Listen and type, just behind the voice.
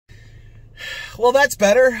well, that's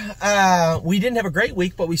better. We didn't have a great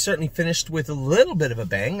week, but we certainly finished with a little bit of a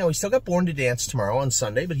bang. Now, we still got Born to Dance tomorrow on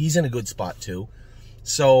Sunday, but he's in a good spot too.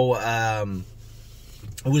 So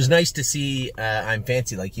it was nice to see I'm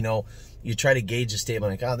Fancy. Like, you know, you try to gauge a stable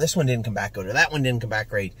like, oh, this one didn't come back good or that one didn't come back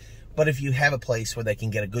great. But if you have a place where they can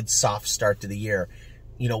get a good soft start to the year,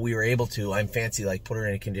 you know, we were able to, I'm Fancy, like, put her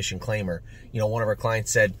in a condition claimer. You know, one of our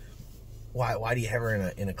clients said, why do you have her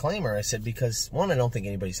in a claimer? I said, because one, I don't think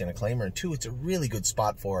anybody's in a claimer, and two, it's a really good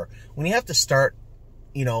spot for her. When you have to start,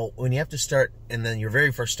 you know, when you have to start, and then your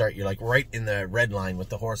very first start, you're like right in the red line with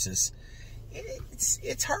the horses.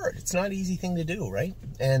 It's hard. It's not an easy thing to do, right?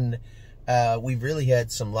 And we've really had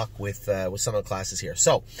some luck with some of the classes here.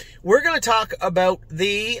 So we're going to talk about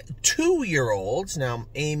the 2-year-olds. Now,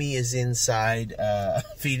 Amy is inside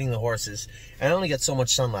feeding the horses. I only got so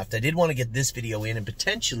much sun left. I did want to get this video in and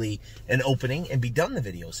potentially an opening and be done the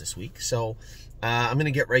videos this week. So I'm going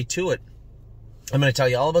to get right to it. I'm going to tell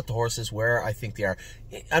you all about the horses, where I think they are.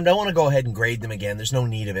 I don't want to go ahead and grade them again. There's no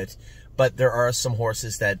need of it. But there are some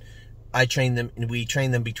horses that I trained them, and we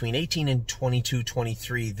trained them between 18 and 22,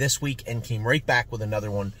 23 this week, and came right back with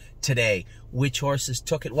another one today. Which horses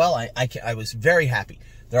took it well? I was very happy.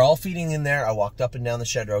 They're all feeding in there. I walked up and down the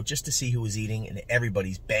shed row just to see who was eating, and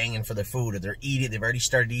everybody's banging for their food, or they're eating. They've already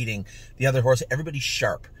started eating. The other horse, everybody's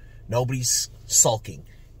sharp. Nobody's sulking,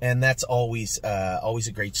 and that's always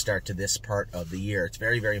a great start to this part of the year. It's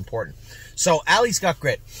very, very important. So Allie's Got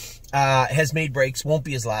Grit has made breaks. Won't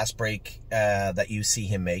be his last break that you see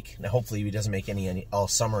him make. Now, hopefully he doesn't make any all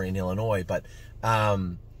summer in Illinois, but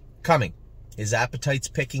coming. His appetite's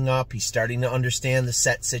picking up. He's starting to understand the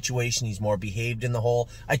set situation. He's more behaved in the hole.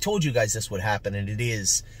 I told you guys this would happen, and it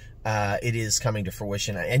is coming to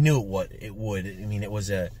fruition. I knew it would. It would. I mean, it was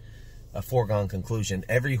a foregone conclusion.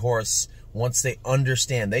 Every horse, once they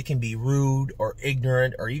understand, they can be rude or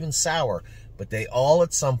ignorant or even sour, but they all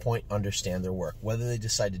at some point understand their work. Whether they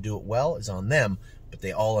decide to do it well is on them, but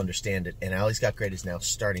they all understand it. And Allie's Got Grit is now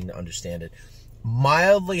starting to understand it.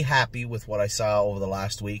 Mildly happy with what I saw over the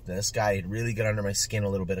last week. Now, this guy had really got under my skin a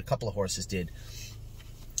little bit. A couple of horses did.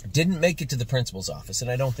 Didn't make it to the principal's office, and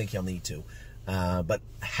I don't think he'll need to. But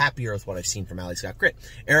happier with what I've seen from Allie's Got Grit.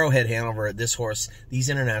 Arrowhead Hanover, this horse, these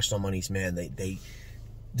international monies, man,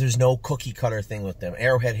 there's no cookie cutter thing with them.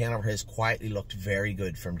 Arrowhead Hanover has quietly looked very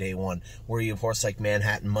good from day one, where you have a horse like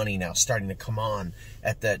Manhattan Money now starting to come on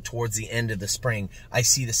towards the end of the spring. I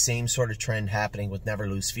see the same sort of trend happening with Never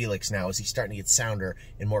Lose Felix now, as he's starting to get sounder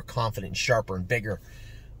and more confident and sharper and bigger.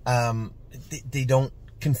 They don't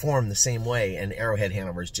conform the same way, and Arrowhead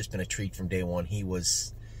Hanover has just been a treat from day one. He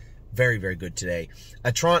was very, very good today.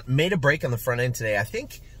 Trant made a break on the front end today. I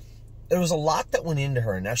think there was a lot that went into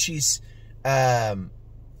her. Now, she's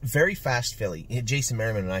very fast filly. Jason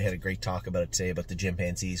Merriman and I had a great talk about it today, about the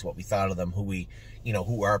chimpanzees, what we thought of them,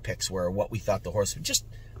 who our picks were, what we thought the horse, just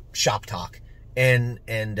shop talk. And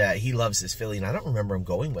he loves this filly, and I don't remember him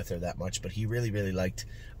going with her that much, but he really, really liked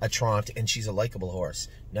a Trant, and she's a likable horse.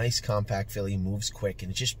 Nice, compact filly, moves quick,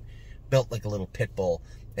 and just built like a little pit bull,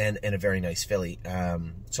 and a very nice filly.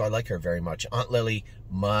 So I like her very much. Aunt Lily,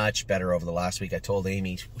 much better over the last week. I told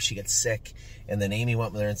Amy she gets sick, and then Amy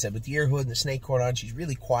went with her and said, with the ear hood and the snake cord on, she's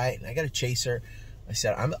really quiet, and I got to chase her. I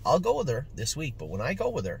said, I'll go with her this week, but when I go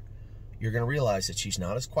with her, you're going to realize that she's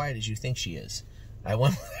not as quiet as you think she is. I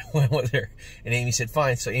went with her, and Amy said,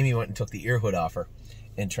 fine. So Amy went and took the ear hood off her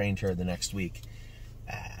and trained her the next week.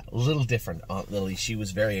 A little different, Aunt Lily. She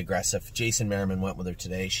was very aggressive. Jason Merriman went with her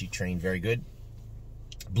today. She trained very good.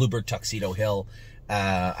 Bluebird Tuxedo Hill.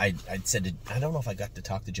 I said, I don't know if I got to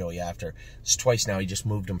talk to Joey after. It's twice now. He just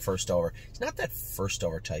moved him first over. He's not that first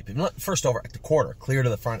over type. First over at the quarter, clear to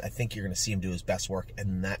the front. I think you're going to see him do his best work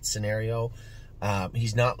in that scenario.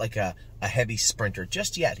 He's not like a heavy sprinter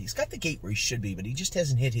just yet. He's got the gait where he should be, but he just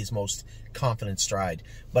hasn't hit his most confident stride.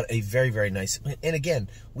 But a very, very nice. And again,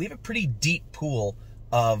 we have a pretty deep pool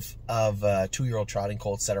of 2-year-old trotting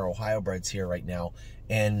colts that are Ohio breds here right now,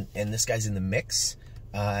 and this guy's in the mix.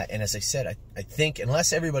 And as I said, I think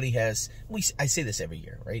unless everybody has, I say this every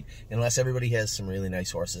year, right? Unless everybody has some really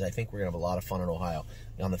nice horses, I think we're gonna have a lot of fun in Ohio.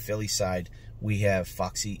 On the filly side, we have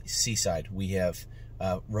Foxy Seaside, we have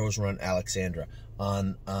Rose Run Alexandra.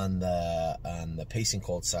 On the pacing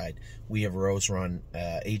colt side, we have Rose Run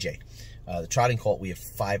AJ. The trotting colt, we have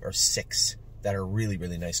 5 or 6 that are really,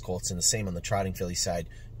 really nice colts, and the same on the trotting filly side,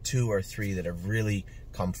 2 or 3 that have really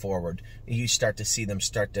come forward. You start to see them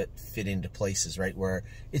start to fit into places, right, where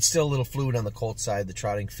it's still a little fluid on the colt side. The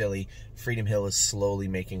trotting filly, Freedom Hill, is slowly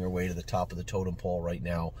making her way to the top of the totem pole right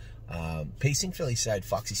now. Pacing filly side,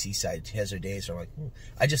 Foxy Seaside has her days where I'm like,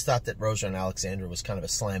 I just thought that Rose Run Alexandra was kind of a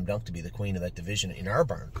slam dunk to be the queen of that division in our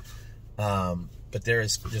barn. But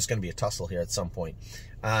there's going to be a tussle here at some point.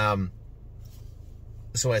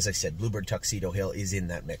 So as I said, Bluebird Tuxedo Hill is in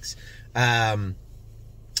that mix.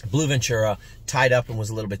 Blue Ventura tied up and was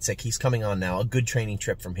a little bit sick. He's coming on now. A good training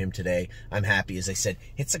trip from him today. I'm happy. As I said,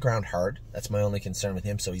 hits the ground hard. That's my only concern with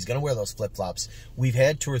him. So he's going to wear those flip-flops. We've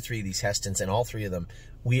had 2 or 3 of these Hestons, and all 3 of them,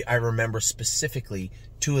 I remember specifically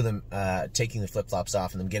 2 of them taking the flip-flops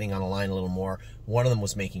off and them getting on a line a little more. One of them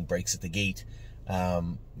was making breaks at the gate.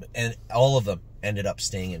 And all of them ended up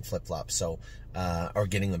staying in flip-flops. So, or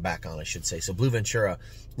getting them back on, I should say. So Blue Ventura,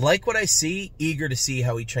 like what I see, eager to see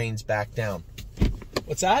how he trains back down.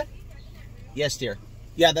 What's that? Yes, dear.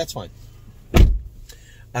 Yeah, that's fine.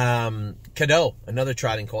 Cadeau, another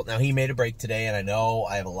trotting colt. Now, he made a break today, and I know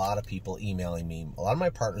I have a lot of people emailing me. A lot of my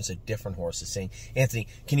partners at different horses saying, Anthony,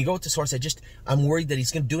 can you go with this horse? I'm worried that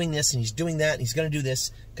he's doing this, and he's doing that, and he's going to do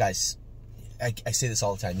this. Guys, I say this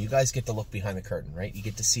all the time. You guys get to look behind the curtain, right? You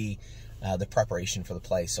get to see the preparation for the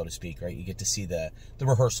play, so to speak, right? You get to see the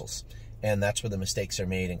rehearsals. And that's where the mistakes are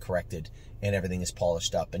made and corrected and everything is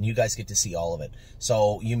polished up. And you guys get to see all of it.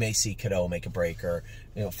 So you may see Cadeau make a break or,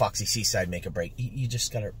 Foxy Seaside make a break. You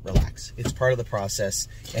just got to relax. It's part of the process.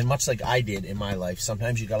 And much like I did in my life,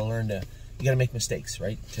 sometimes you got to learn to, you got to make mistakes,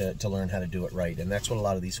 right? To learn how to do it right. And that's what a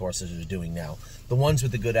lot of these horses are doing now. The ones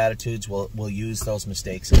with the good attitudes will use those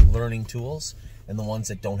mistakes as learning tools. And the ones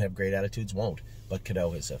that don't have great attitudes won't. But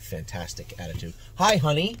Cadeau has a fantastic attitude. Hi,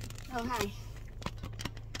 honey. Oh, hi.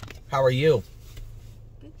 How are you?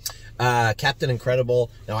 Good. Captain Incredible.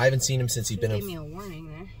 Now, I haven't seen him since he's been... Gave me a warning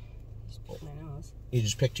there. Just picked my nose. You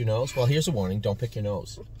just picked your nose? Well, here's a warning. Don't pick your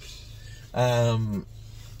nose. Oh,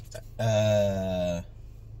 there's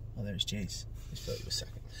Jace. Just for you a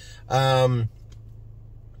second.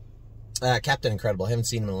 Captain Incredible. I haven't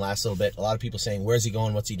seen him in the last little bit. A lot of people saying, where's he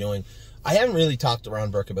going? What's he doing? I haven't really talked to Ron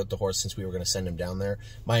Burke about the horse since we were going to send him down there.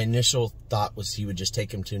 My initial thought was he would just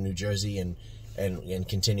take him to New Jersey and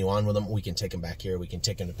continue on with him. We can take him back here. We can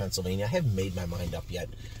take him to Pennsylvania. I haven't made my mind up yet.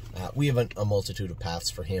 We have a multitude of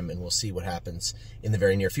paths for him, and we'll see what happens in the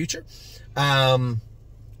very near future. No,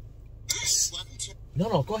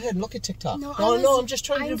 go ahead and look at TikTok. No, I'm just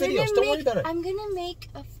trying to do videos. Don't worry about it. I'm going to make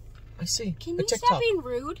a... I see. Can you stop being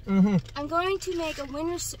rude? Mm-hmm. I'm going to make a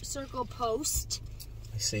Winner's Circle post.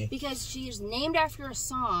 I see. Because she is named after a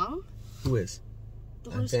song. Who is?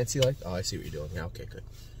 I'm fancy like... Oh, I see what you're doing. Yeah, okay, good.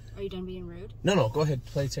 Are you done being rude? No, go ahead.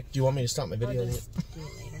 Play tech. Do you want me to stop my video? I'll just do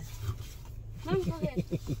it later. No, go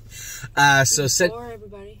ahead. So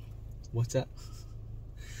everybody. What's that?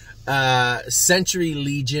 Century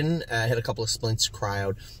Legion had a couple of splints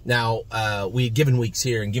crowd. Now, we had given weeks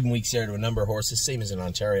here and given weeks there to a number of horses, same as in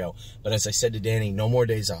Ontario. But as I said to Danny, no more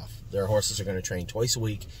days off. Their horses are going to train twice a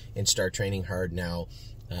week and start training hard now.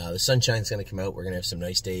 The sunshine's going to come out. We're going to have some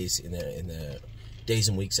nice days in the days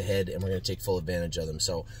and weeks ahead, and we're going to take full advantage of them.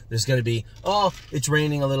 So there's going to be, it's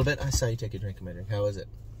raining a little bit. I saw you take a drink of my drink. How is it?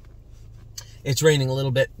 It's raining a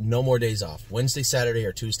little bit. No more days off. Wednesday, Saturday,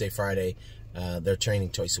 or Tuesday, Friday. They're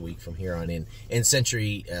training twice a week from here on in. And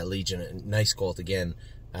Century Legion, nice colt again,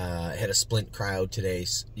 had a splint crowd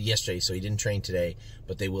yesterday, so he didn't train today,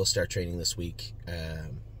 but they will start training this week,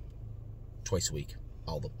 twice a week,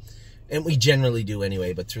 all of them. And we generally do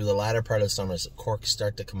anyway, but through the latter part of the summer, as the corks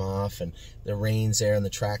start to come off and the rain's there and the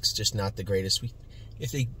track's just not the greatest,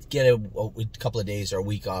 if they get a couple of days or a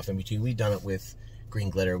week off in between, we've done it with Green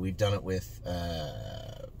Glitter, we've done it with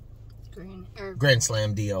Grand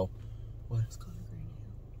Slam Dio. What? It's called a Grand.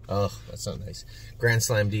 Oh, that's not nice. Grand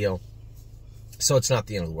Slam Dio. So it's not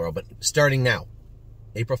the end of the world, but starting now,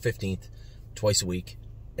 April 15th, twice a week,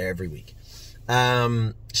 every week.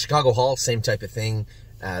 Chicago Hall, same type of thing.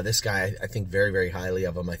 This guy, I think very, very highly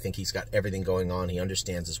of him. I think he's got everything going on. He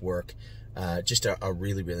understands his work. Just a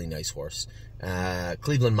really, really nice horse.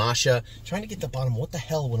 Cleveland Masha, trying to get the bottom. What the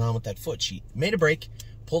hell went on with that foot? She made a break,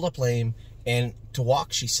 pulled up lame, and to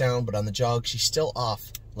walk she's sound, but on the jog she's still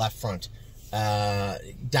off left front.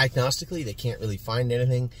 Diagnostically, they can't really find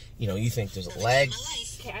anything. You think there's a leg.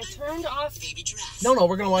 Okay, I turned off. No,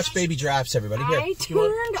 we're going to watch Baby Giraffes, everybody. Here, do you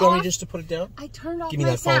want me just to put it down? I turned off. Give me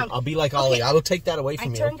that phone. I'll be like Ollie. I will take that away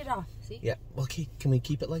from you. I turned it off. See? Yeah. Well, can we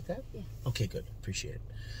keep it like that? Yeah. Okay, good. Appreciate it.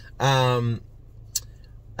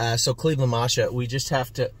 So Cleveland Masha, we just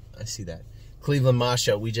have to... I see that. Cleveland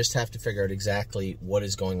Masha, we just have to figure out exactly what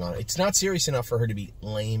is going on. It's not serious enough for her to be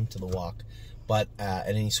lame to the walk, but at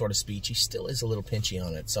any sort of speed, she still is a little pinchy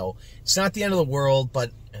on it. So it's not the end of the world,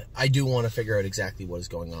 but I do want to figure out exactly what is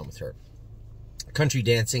going on with her. Country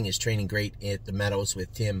Dancing is training great at the Meadows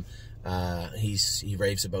with Tim. He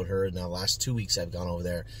raves about her. Now, the last 2 weeks I've gone over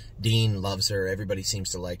there. Dean loves her. Everybody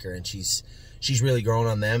seems to like her, and she's she's really grown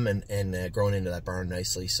on them and grown into that barn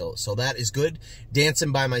nicely. So that is good.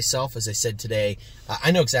 Dancing by myself, as I said today,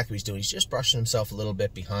 I know exactly what he's doing. He's just brushing himself a little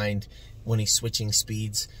bit behind when he's switching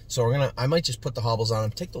speeds. So I might just put the hobbles on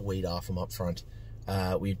him, take the weight off him up front.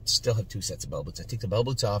 We still have 2 sets of bell boots. I take the bell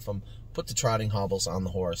boots off him, put the trotting hobbles on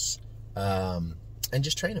the horse, and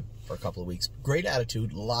just train him for a couple of weeks. Great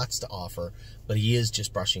attitude, lots to offer, but he is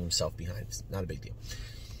just brushing himself behind. It's not a big deal.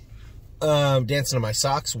 Dancing on my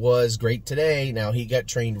socks was great today. Now, he got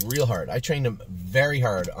trained real hard. I trained him very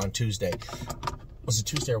hard on Tuesday. Was it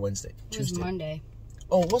Tuesday or Wednesday? Tuesday. It was Monday.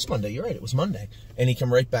 Oh, it was Monday. You're right. It was Monday. And he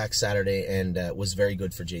came right back Saturday and was very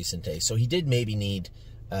good for Jason Tay. So he did maybe need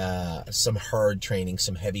some hard training,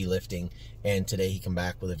 some heavy lifting, and today he come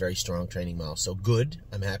back with a very strong training mile. So good.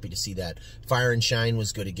 I'm happy to see that. Fire and Shine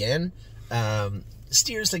was good again.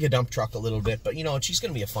 Steers like a dump truck a little bit, but you know, she's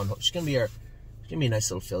going to be a fun. She's going to be a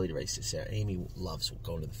nice little filly to race this year. Amy loves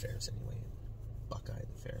going to the fairs anyway. Buckeye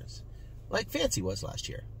at the fairs, like Fancy was last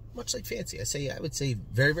year. Much like Fancy, I would say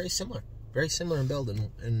very, very similar. Very similar in build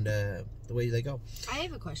and the way they go. I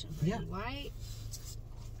have a question for you. Why?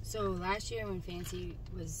 So last year when Fancy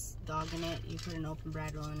was dogging it, you put an open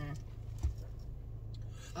bridle on her.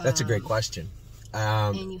 That's a great question.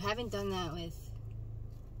 And you haven't done that with.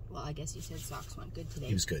 Well, I guess you said Socks went good today.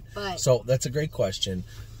 He was good. But so that's a great question.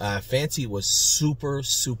 Fancy was super,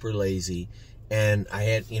 super lazy. And I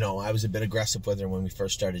had, I was a bit aggressive with her when we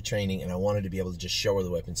first started training. And I wanted to be able to just show her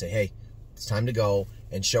the whip and say, hey, it's time to go.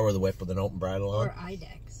 And show her the whip with an open bridle on. Or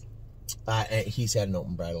IDEX. He's had an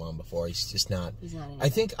open bridle on before. He's just not. He's not. I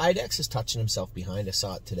think IDEX is touching himself behind. I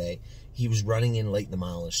saw it today. He was running in late in the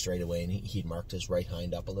mile and straight away. And he'd marked his right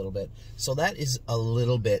hind up a little bit. So that is a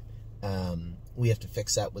little bit... we have to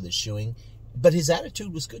fix that with his shoeing. But his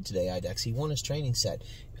attitude was good today, IDEX. He won his training set.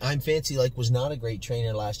 I'm Fancy was not a great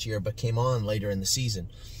trainer last year, but came on later in the season.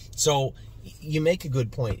 So you make a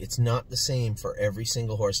good point. It's not the same for every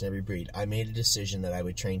single horse and every breed. I made a decision that I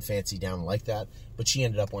would train Fancy down like that, but she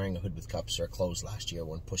ended up wearing a hood with cups or clothes last year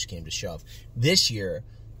when push came to shove. This year,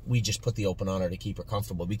 we just put the open on her to keep her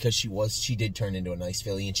comfortable because she did turn into a nice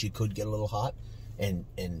filly and she could get a little hot. And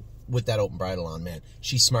with that open bridle on, man,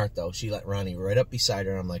 she's smart though. She let Ronnie right up beside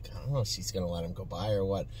her. I'm like, I don't know if she's gonna let him go by or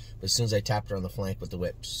what. But as soon as I tapped her on the flank with the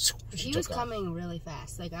whip, she was coming really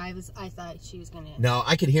fast. Like I thought she was gonna. No,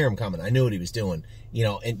 I could hear him coming. I knew what he was doing.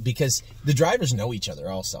 And because the drivers know each other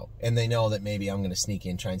also, and they know that maybe I'm gonna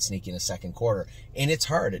try and sneak in a second quarter. And it's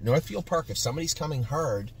hard at Northfield Park if somebody's coming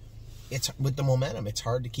hard. It's with the momentum. It's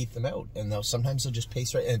hard to keep them out, and sometimes they'll just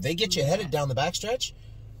pace right. And if they get you headed down the backstretch,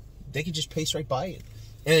 they can just pace right by you.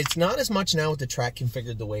 And it's not as much now with the track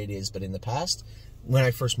configured the way it is, but in the past, when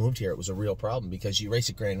I first moved here, it was a real problem because you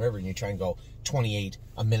race at Grand River and you try and go 28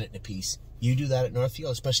 a minute and a piece. You do that at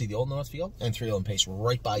Northfield, especially the old Northfield, and 3 of them pace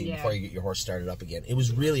right by you before you get your horse started up again. It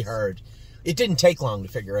was really hard. It didn't take long to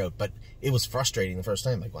figure out, but it was frustrating the first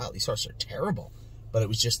time. Like, wow, these horses are terrible. But it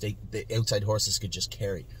was just the outside horses could just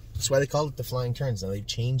carry. That's why they called it the flying turns. Now they've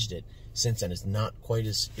changed it since then. It's not quite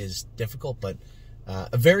as difficult, but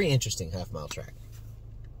a very interesting half-mile track.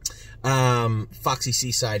 Foxy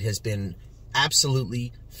Seaside has been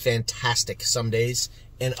absolutely fantastic some days,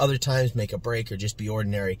 and other times make a break or just be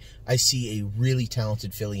ordinary. I see a really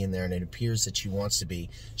talented filly in there, and it appears that she wants to be.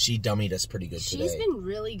 She dummied us pretty good today. She's been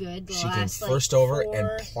really good the she last, came first over and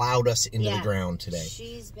plowed us into the ground today.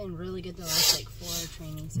 She's been really good the last, 4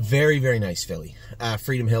 training sessions. Very, very nice filly.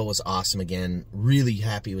 Freedom Hill was awesome again. Really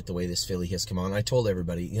happy with the way this filly has come on. I told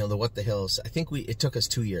everybody, the What the Hills, I think it took us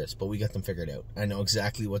 2 years, but we got them figured out. I know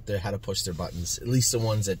exactly how to push their buttons, at least the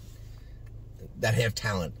ones that have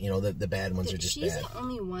talent. The bad ones are just bad. She's the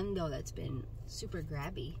only one, though, that's been super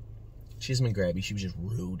grabby. She hasn't been grabby. She was just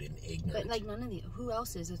rude and ignorant. But, none of who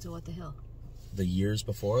else is at What the Hill? The years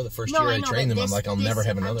before? The first year I trained them, I'm like, I'll never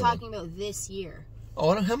have another one. I'm talking about this year.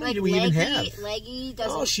 Oh, how many do we even have? Leggy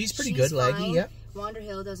doesn't... Oh, she's pretty good, Leggy, yeah. Wander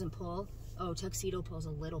Hill doesn't pull. Oh, Tuxedo pulls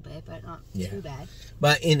a little bit, but not too bad.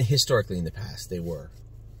 But historically in the past, they were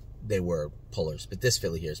pullers, but this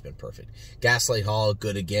filly here has been perfect. Gaslight Hall,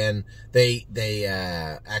 good again. They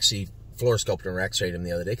actually floor scoped and x-rayed him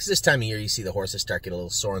the other day, because this time of year you see the horses start getting a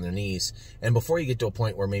little sore on their knees, and before you get to a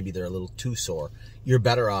point where maybe they're a little too sore, you're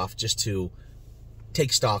better off just to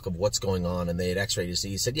take stock of what's going on. And they had x-rayed his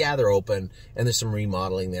knees, said, yeah, they're open, and there's some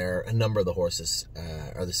remodeling there. A number of the horses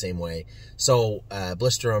are the same way. So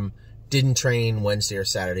Blisterum didn't train Wednesday or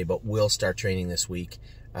Saturday, but will start training this week.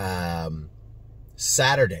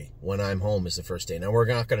 Saturday, when I'm home, is the first day. Now, we're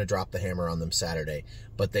not going to drop the hammer on them Saturday,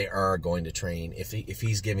 but they are going to train. If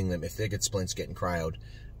he's giving them, if they get splints getting cryoed,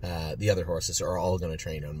 the other horses are all going to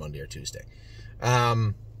train on Monday or Tuesday.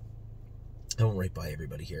 I went right by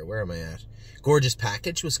everybody here. Where am I at? Gorgeous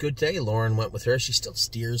Package was good today. Lauren went with her. She still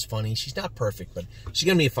steers funny. She's not perfect, but she's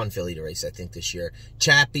going to be a fun filly to race, I think, this year.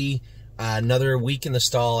 Chappie, another week in the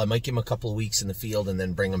stall. I might give him a couple of weeks in the field and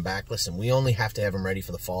then bring him back. Listen, we only have to have him ready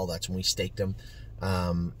for the fall. That's when we staked him.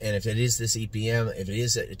 And if it is this EPM, if it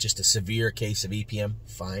is just a severe case of EPM,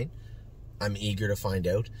 fine. I'm eager to find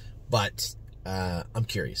out. But I'm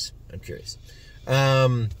curious.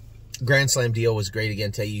 Grand Slam deal was great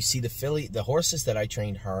again today. You see the filly, the horses that I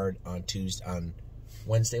trained hard on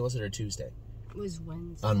Wednesday, was it, or Tuesday? It was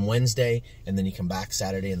Wednesday. On Wednesday, and then you come back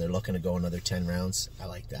Saturday and they're looking to go another 10 rounds. I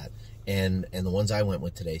like that. And the ones I went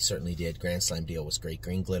with today certainly did. Grand Slam deal was great.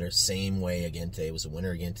 Green Glitter, same way again today. Was a winner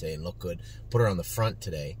again today and looked good. Put her on the front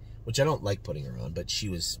today, which I don't like putting her on, but she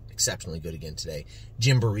was exceptionally good again today.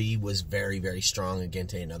 Gymboree was very, very strong again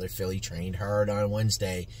today. Another filly, trained hard on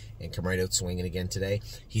Wednesday and come right out swinging again today.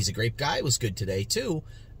 He's a great guy. Was good today, too.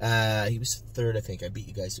 He was third, I think. I beat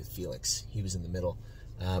you guys with Felix. He was in the middle.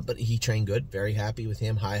 But he trained good. Very happy with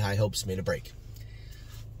him. High Hopes made a break.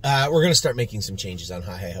 We're going to start making some changes on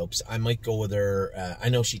High Hopes. I might go with her. I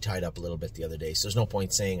know she tied up a little bit the other day, so there's no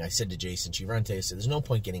point saying, I said to Jason, she ran today, I said, there's no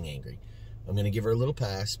point getting angry. I'm going to give her a little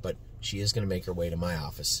pass, but she is going to make her way to my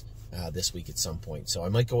office this week at some point. So I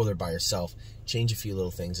might go with her by herself, change a few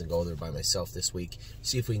little things, and go with her by myself this week.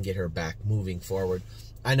 See if we can get her back moving forward.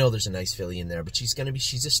 I know there's a nice filly in there, but she's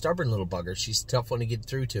a stubborn little bugger. She's a tough one to get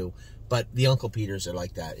through to. But the Uncle Peters are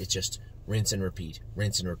like that. It's just rinse and repeat,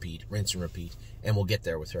 rinse and repeat, rinse and repeat, and we'll get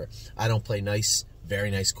there with her. I don't play nice.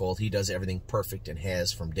 Very nice colt. He does everything perfect and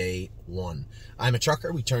has from day one. I'm a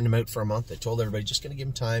trucker. We turned him out for a month. I told everybody, just going to give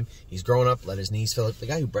him time. He's growing up. Let his knees fill it. The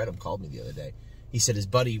guy who bred him called me the other day. He said his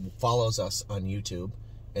buddy follows us on YouTube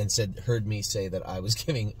and heard me say that I was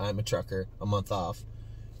giving I'm a trucker a month off.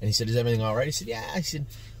 And he said, is everything all right? I said, yeah. I said,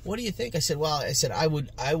 what do you think? I said, well,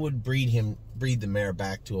 I would breed the mare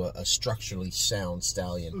back to a structurally sound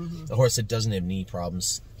stallion. Mm-hmm. A horse that doesn't have knee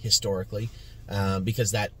problems historically.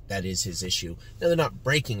 Because that is his issue. Now, they're not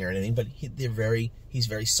breaking or anything, but he's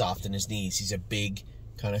very soft in his knees. He's a big,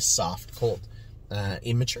 kind of soft colt,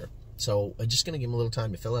 immature. So I'm just going to give him a little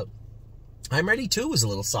time to fill out. I'm Ready Too was a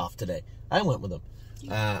little soft today. I went with him. In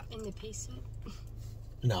the pace set?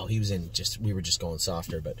 No, he was we were just going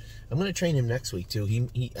softer, but I'm going to train him next week too.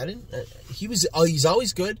 He's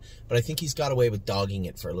always good, but I think he's got away with dogging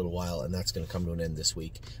it for a little while, and that's going to come to an end this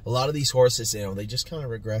week. A lot of these horses, they just kind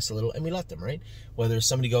of regress a little, and we let them, right? Whether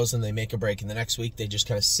somebody goes and they make a break, and the next week they just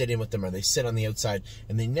kind of sit in with them, or they sit on the outside,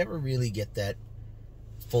 and they never really get that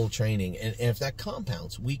full training. And if that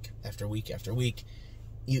compounds week after week after week,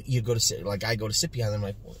 you go to sit, like I go to sit behind them,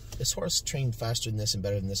 like, well, this horse trained faster than this and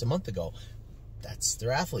better than this a month ago.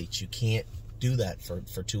 They're athletes. You can't do that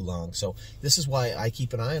for too long. So this is why I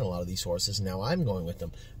keep an eye on a lot of these horses. And now I'm going with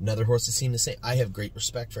them. Another horse that seemed to say, I have great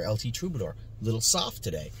respect for LT Troubadour. Little soft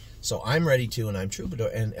today. So I'm Ready To, and I'm Troubadour,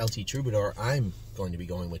 and LT Troubadour, I'm going to be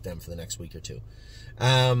going with them for the next week or two.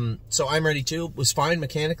 So I'm Ready To was fine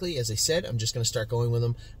mechanically. As I said, I'm just going to start going with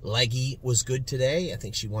them. Leggy was good today. I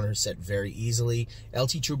think she won her set very easily.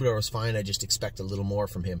 LT Troubadour was fine. I just expect a little more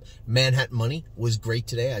from him. Manhattan Money was great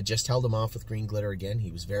today. I just held him off with Green Glitter again.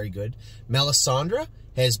 He was very good. Melisandre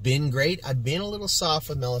has been great. I've been a little soft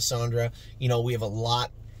with Melisandre. We have a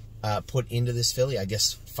lot put into this filly, I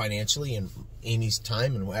guess, financially, and Amy's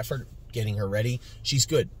time and effort getting her ready. She's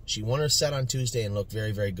good. She won her set on Tuesday and looked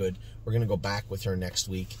very, very good. We're going to go back with her next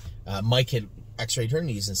week. Mike had x-rayed her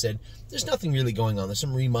knees and said, there's nothing really going on. There's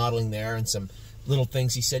some remodeling there and some little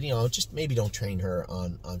things. He said, just maybe don't train her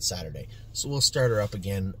on Saturday. So we'll start her up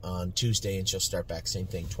again on Tuesday, and she'll start back, same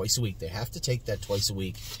thing, twice a week. They have to take that twice a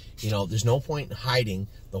week. There's no point in hiding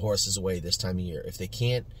the horses away this time of year. If they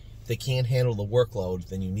can't handle the workload,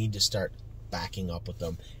 then you need to start backing up with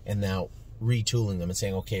them and now retooling them and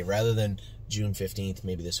saying, okay, rather than June 15th,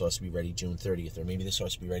 maybe this horse will be ready June 30th, or maybe this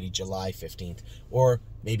horse will be ready July 15th, or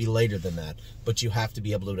maybe later than that. But you have to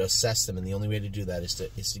be able to assess them, and the only way to do that is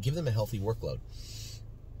to give them a healthy workload.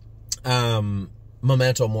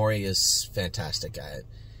 Memento Mori is fantastic.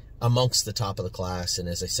 Amongst the top of the class, and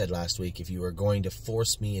as I said last week, if you were going to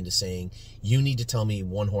force me into saying, you need to tell me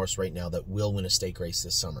one horse right now that will win a stake race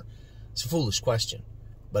this summer, it's a foolish question.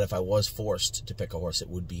 But if I was forced to pick a horse, it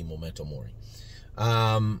would be Memento Mori.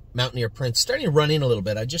 Mountaineer Prince, starting to run in a little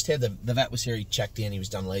bit. I just had the vet was here. He checked in. He was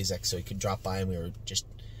done LASIK, so he could drop by, and we were just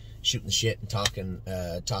shooting the shit and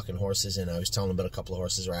talking horses, and I was telling him about a couple of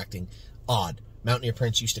horses are acting odd. Mountaineer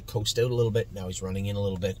Prince used to coast out a little bit. Now he's running in a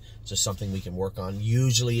little bit. So something we can work on.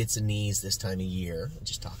 Usually it's the knees this time of year. I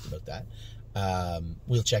just talked about that.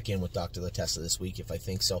 We'll check in with Dr. Latessa this week if I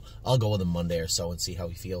think so. I'll go with him Monday or so and see how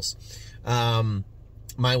he feels.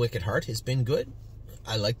 My Wicked Heart has been good.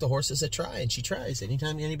 I like the horses that try, and she tries.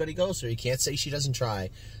 Anytime anybody goes there, you can't say she doesn't try.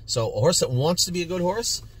 So a horse that wants to be a good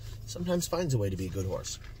horse sometimes finds a way to be a good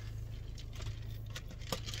horse.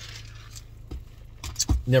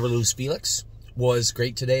 Never Lose Felix was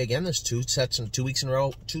great today again. There's 2 sets in 2 weeks in a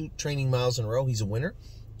row, 2 training miles in a row. He's a winner,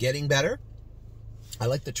 getting better. I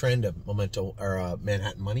like the trend of Memento or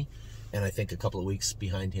Manhattan Money, and I think a couple of weeks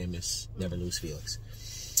behind him is Never Lose Felix.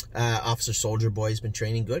 Officer Soldier Boy has been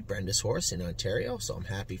training good. Brenda's horse in Ontario, so I'm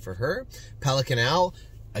happy for her. Pelican Owl,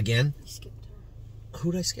 again. You skipped her.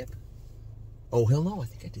 Who did I skip? Oh, He'll Know. I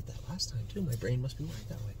think I did that last time, too. My brain must be wired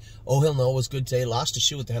that way. Oh, He'll Know was good today. Lost a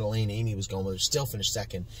shoe at the head of lane. Amy was going with her. Still finished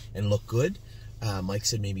second and looked good. Mike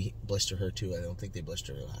said maybe blister her, too. I don't think they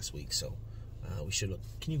blistered her last week, so we should look.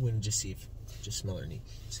 Can you go in and just see if, just smell her knee?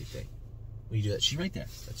 See if they, will you do that? She's right there.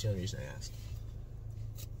 That's the only reason I asked.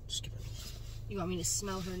 Just give her a look. You want me to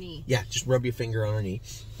smell her knee? Yeah, just rub your finger on her knee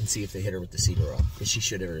and see if they hit her with the cedar roll. Because she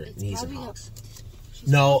should have her knees and hocks.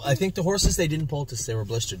 No, I think the horses, they didn't poultice. They were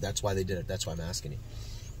blistered. That's why they did it. That's why I'm asking you.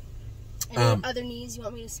 And other knees you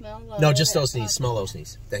want me to smell? No, just those knees. Smell those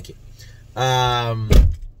knees. Thank you.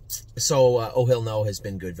 So, Oh He'll Know has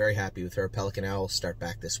been good. Very happy with her. Pelican Owl start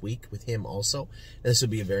back this week with him also. And this will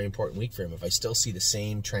be a very important week for him. If I still see the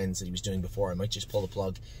same trends that he was doing before, I might just pull the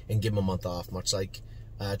plug and give him a month off, much like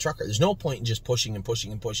Trucker. There's no point in just pushing and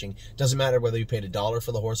pushing and pushing. Doesn't matter whether you paid $1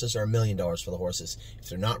 for the horses or $1 million for the horses. If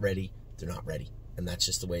they're not ready, they're not ready. And that's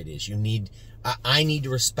just the way it is. You need, I need to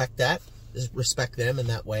respect that, respect them in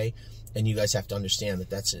that way. And you guys have to understand that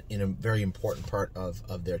that's a very important part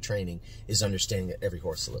of their training, is understanding that every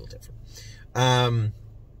horse is a little different.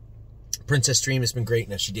 Princess Dream has been great.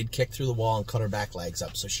 Now, she did kick through the wall and cut her back legs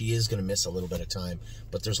up, so she is going to miss a little bit of time,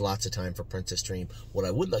 but there's lots of time for Princess Dream. What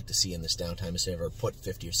I would like to see in this downtime is to have her put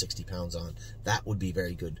 50 or 60 pounds on. That would be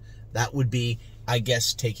very good. That would be, I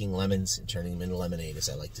guess, taking lemons and turning them into lemonade, as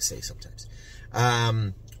I like to say sometimes.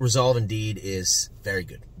 Resolve Indeed is very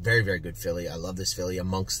good. Very, very good filly. I love this filly,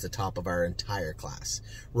 amongst the top of our entire class.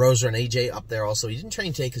 Roser and AJ up there also. He didn't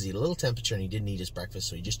train today because he had a little temperature and he didn't eat his breakfast,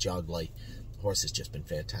 so he just jogged light. The horse has just been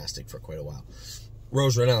fantastic for quite a while.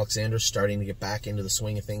 Roser and Alexander starting to get back into the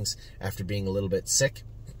swing of things after being a little bit sick.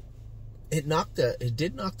 It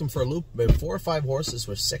did knock them for a loop. About 4 or 5 horses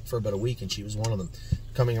were sick for about a week, and she was one of them.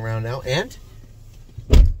 Coming around now. And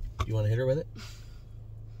you want to hit her with it?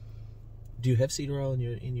 Do you have cedar oil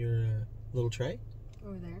in your little tray?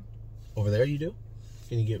 Over there. Over there, you do?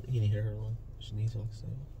 Can you hit her a little? Just knees,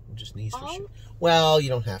 just knees for sure. Well, you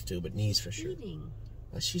don't have to, but knees for sure.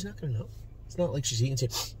 She's not gonna know. It's not like she's eating. Say,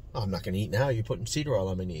 oh, I'm not gonna eat now. You're putting cedar oil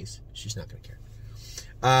on my knees. She's not gonna care.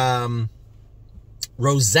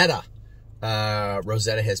 Rosetta.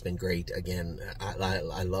 Rosetta has been great. Again,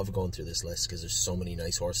 I love going through this list because there's so many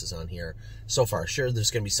nice horses on here so far. Sure, there's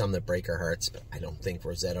going to be some that break our hearts, but I don't think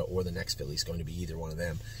Rosetta or the next filly is going to be either one of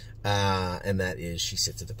them. And that is, she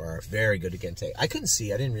sits at the bar. Very good again today. I couldn't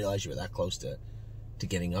see. I didn't realize you were that close to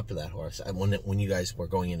getting up to that horse. When you guys were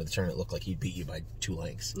going into the turn, it looked like he'd beat you by 2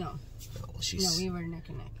 lengths. No. No, we were neck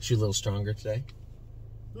and neck. She's a little stronger today?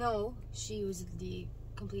 No, she was the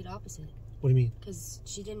complete opposite. What do you mean? Because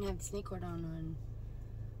she didn't have the snake cord on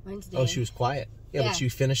Wednesday. Oh, she was quiet. Yeah, but she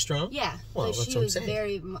finished strong? Yeah. Well, like, that's she what I'm was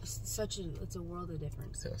saying. it's a world of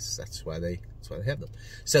difference. Yes, that's why they have them.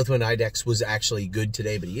 Southwind Idex was actually good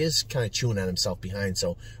today, but he is kind of chewing on himself behind,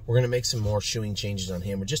 so we're going to make some more shoeing changes on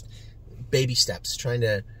him. We're just baby steps, trying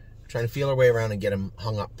to feel our way around and get him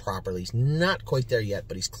hung up properly. He's not quite there yet,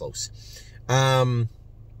 but he's close.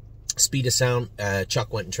 Speed of Sound,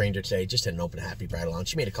 Chuck went and trained her today. Just had an open happy bridle on.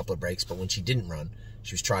 She made a couple of breaks, but when she didn't run,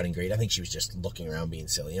 she was trotting great. I think she was just looking around being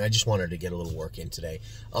silly, and I just wanted her to get a little work in today.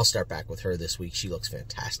 I'll start back with her this week. She looks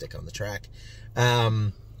fantastic on the track.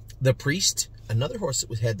 The Priest, another horse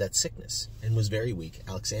that had that sickness and was very weak.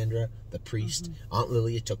 Alexandra, the Priest. Aunt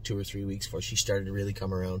Lily, it took 2 or 3 weeks before she started to really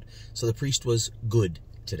come around. So the Priest was good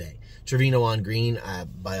today. Trevino on green,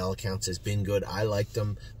 by all accounts, has been good. I liked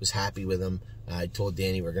him, was happy with him. I told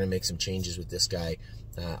Danny we're going to make some changes with this guy.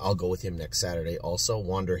 I'll go with him next Saturday. Also,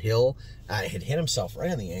 Wander Hill had hit himself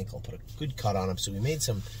right on the ankle, put a good cut on him, so we made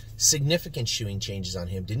some significant shoeing changes on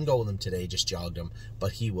him. Didn't go with him today, just jogged him,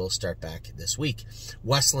 but he will start back this week.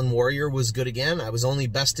 Westland Warrior was good again. I was only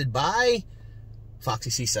bested by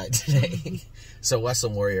Foxy Seaside today. So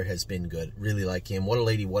Westland Warrior has been good. Really like him. What a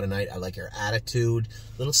lady, what a night. I like her attitude.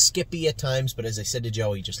 A little skippy at times, but as I said to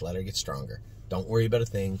Joey, just let her get stronger. Don't worry about a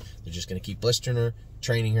thing. They're just going to keep blistering her,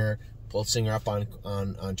 training her, pulsing her up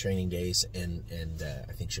on training days, and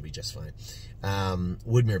I think she'll be just fine.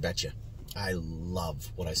 Woodmere Betcha. I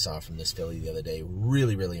love what I saw from this filly the other day.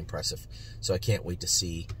 Really, really impressive. So I can't wait to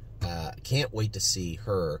see can't wait to see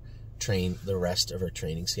her train the rest of her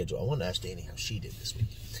training schedule. I wanted to ask Danny how she did this week.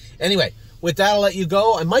 Anyway, with that, I'll let you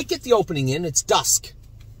go. I might get the opening in. It's dusk.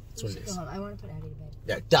 That's what it is. I want to put Addie to bed.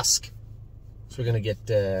 Yeah, dusk. So we're going to get,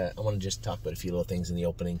 I want to just talk about a few little things in the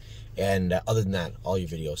opening. And other than that, all your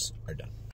videos are done.